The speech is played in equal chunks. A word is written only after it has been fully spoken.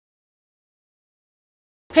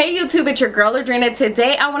Hey YouTube, it's your girl Adrina.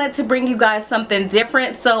 Today I wanted to bring you guys something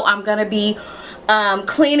different. So I'm gonna be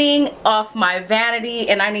cleaning off my vanity,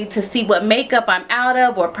 and I need to see what makeup I'm out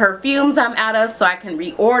of or perfumes I'm out of so I can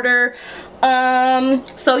reorder.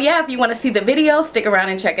 So yeah, if you want to see the video, stick around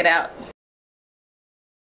and check it out.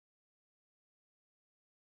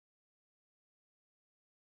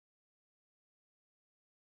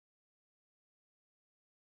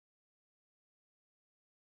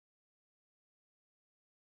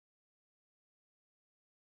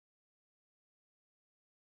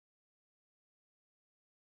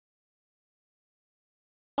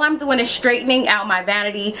 All I'm doing is straightening out my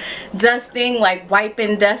vanity, dusting, like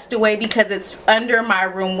wiping dust away because it's under my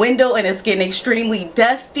room window and it's getting extremely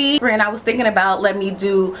dusty. And I was thinking about let me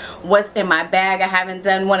do what's in my bag. I haven't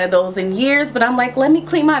done one of those in years, but I'm like, let me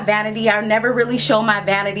clean my vanity. I never really show my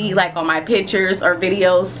vanity like on my pictures or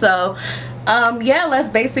videos. So yeah, let's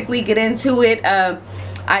basically get into it.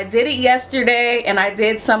 I did it yesterday and I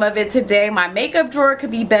did some of it today. My makeup drawer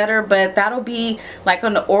could be better, but that'll be like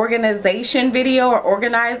an organization video or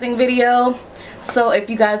organizing video. So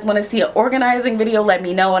if you guys want to see an organizing video, let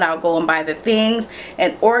me know and I'll go and buy the things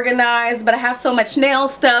and organize. But I have so much nail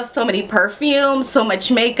stuff, so many perfumes, so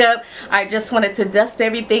much makeup. I just wanted to dust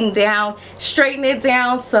everything down, straighten it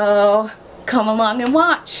down. So come along and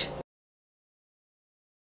watch.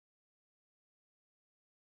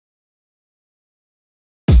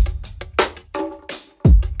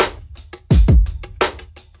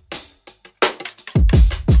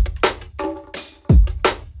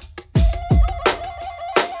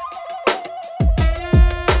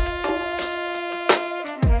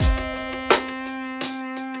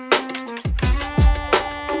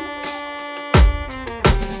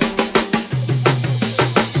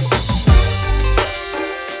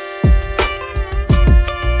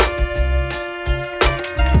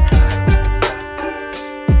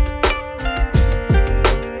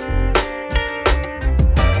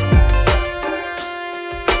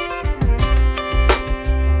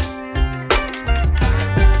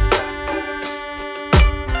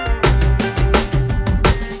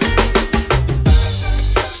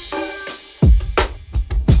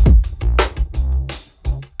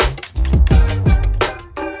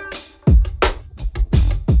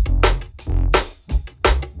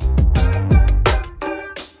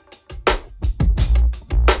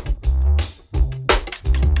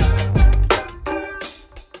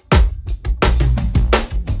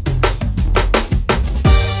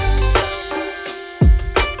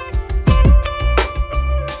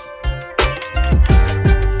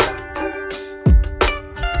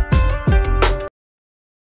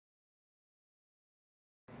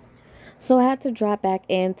 So I had to drop back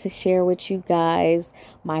in to share with you guys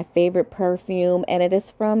my favorite perfume, and it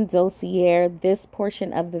is from Dossier. This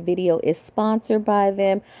portion of the video is sponsored by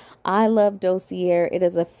them. I love Dossier. It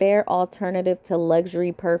is a fair alternative to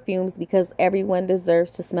luxury perfumes because everyone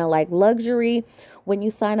deserves to smell like luxury. When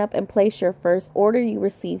you sign up and place your first order, you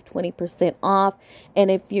receive 20% off.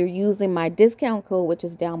 And if you're using my discount code, which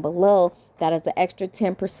is down below, that is the extra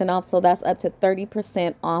 10% off. So that's up to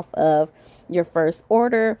 30% off of your first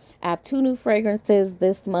order. I have 2 new fragrances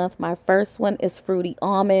this month. My first one is Fruity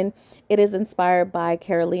Almond. It is inspired by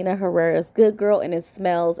Carolina Herrera's Good Girl and it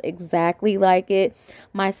smells exactly like it.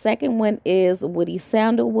 My second one is Woody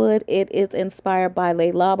Sandalwood. It is inspired by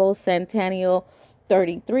Le Labo Centennial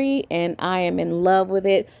 33 and I am in love with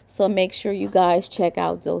it. So make sure you guys check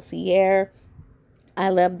out Dossier. I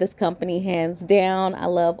love this company hands down. I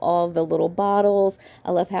love all the little bottles.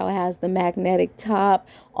 I love how it has the magnetic top.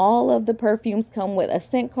 All of the perfumes come with a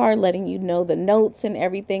scent card letting you know the notes and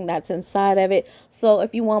everything that's inside of it. So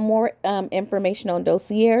if you want more information on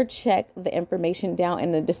Dossier, check the information down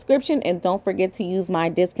in the description. And don't forget to use my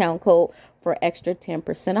discount code for extra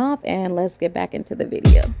 10% off. And let's get back into the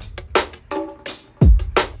video.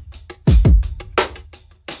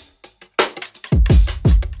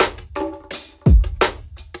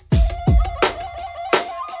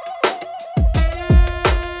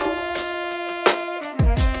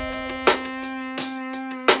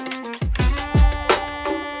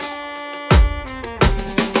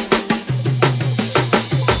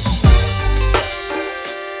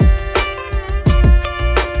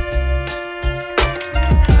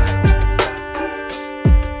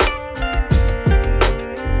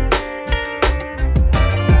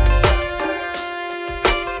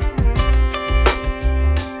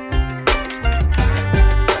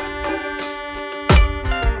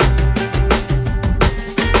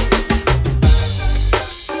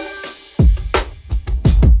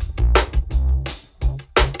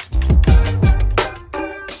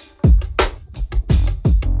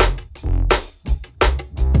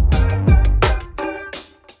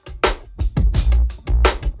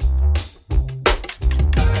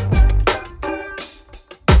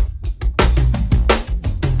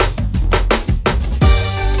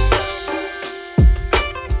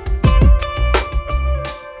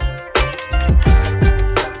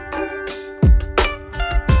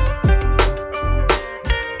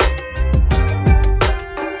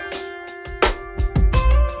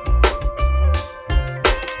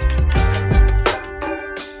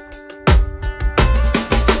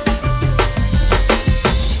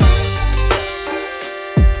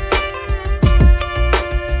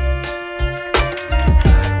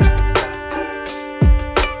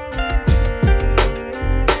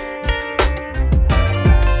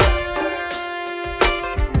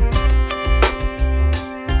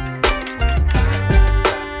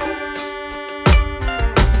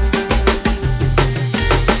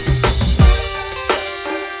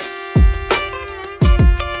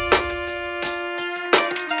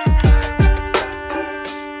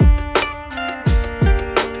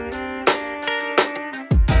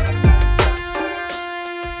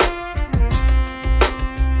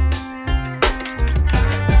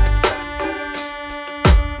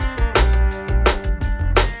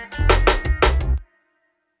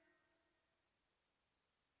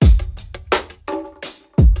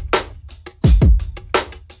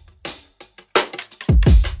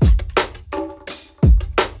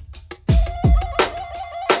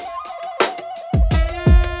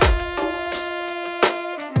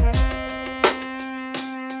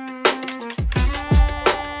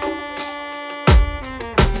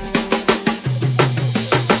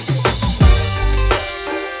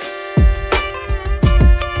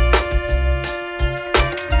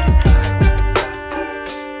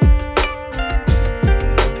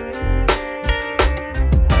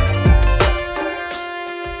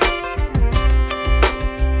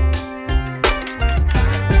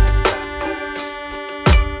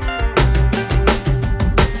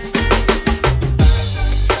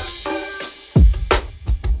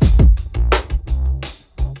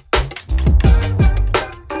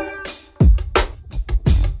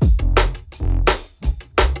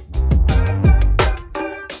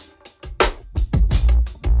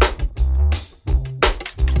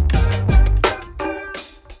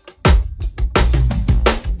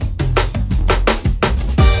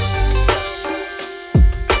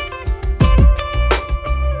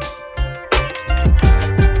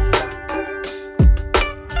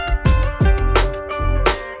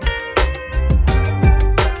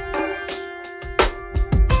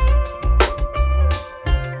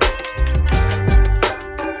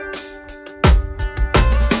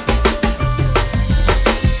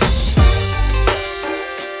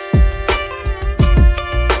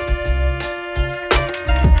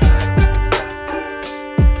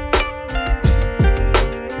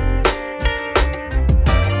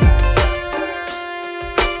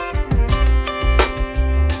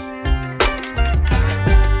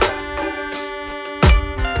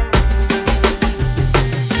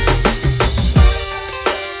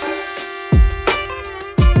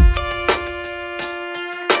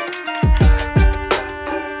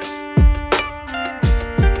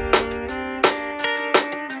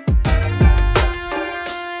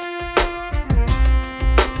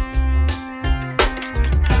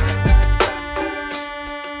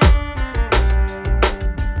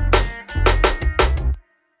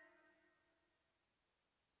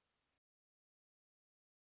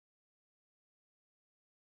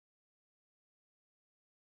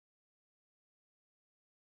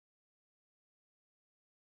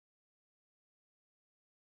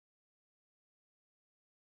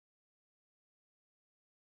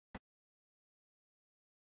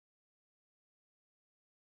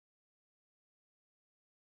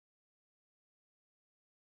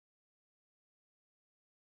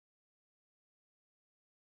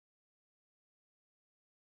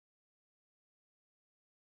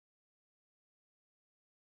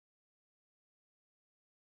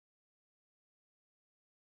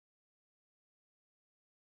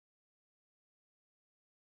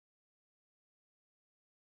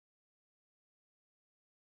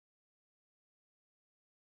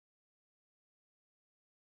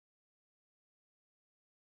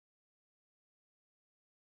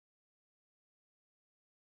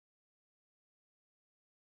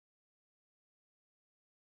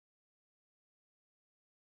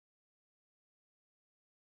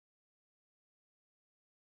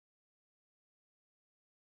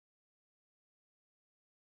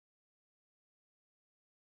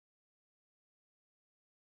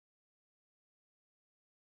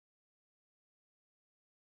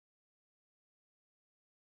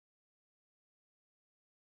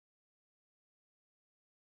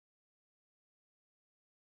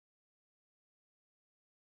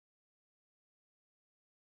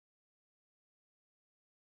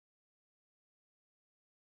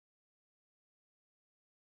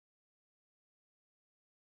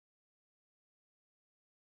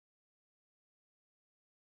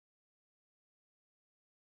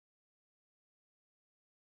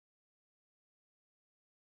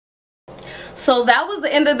 So that was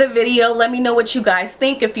the end of the video. Let me know what you guys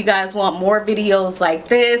think, if you guys want more videos like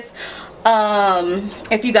this.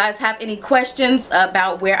 If you guys have any questions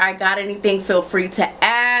about where I got anything, feel free to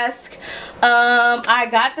ask. I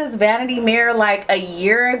got this vanity mirror like a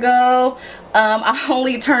year ago. I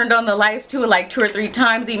only turned on the lights to it like 2 or 3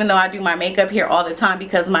 times, even though I do my makeup here all the time,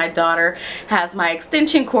 because my daughter has my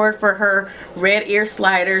extension cord for her red ear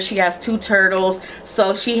slider. She has 2 turtles,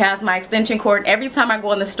 so she has my extension cord. Every time I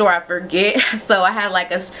go in the store I forget, so I had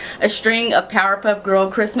like a string of Powerpuff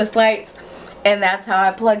Girl Christmas lights, and that's how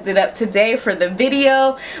I plugged it up today for the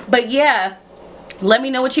video. But yeah, let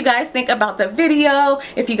me know what you guys think about the video.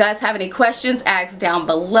 If you guys have any questions, ask down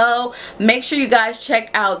below. Make sure you guys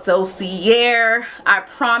check out Dossier. I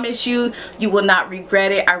promise you, you will not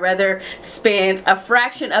regret it. I'd rather spend a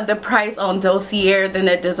fraction of the price on Dossier than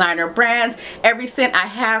the designer brands. Every scent I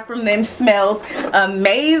have from them smells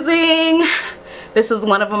amazing. This is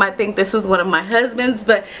one of them. I think this is one of my husband's,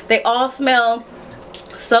 but they all smell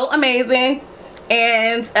so amazing.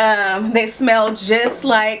 And they smell just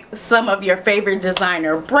like some of your favorite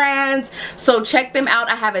designer brands, so check them out.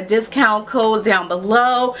 I have a discount code down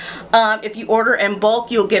below. If you order in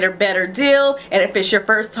bulk, you'll get a better deal, and if it's your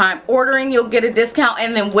first time ordering, you'll get a discount,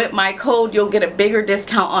 and then with my code you'll get a bigger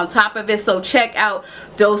discount on top of it. So check out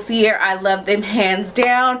Dossier. I love them hands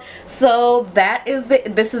down. So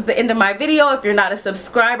this is the end of my video. If you're not a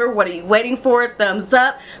subscriber, what are you waiting for? Thumbs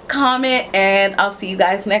up, comment, and I'll see you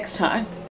guys next time.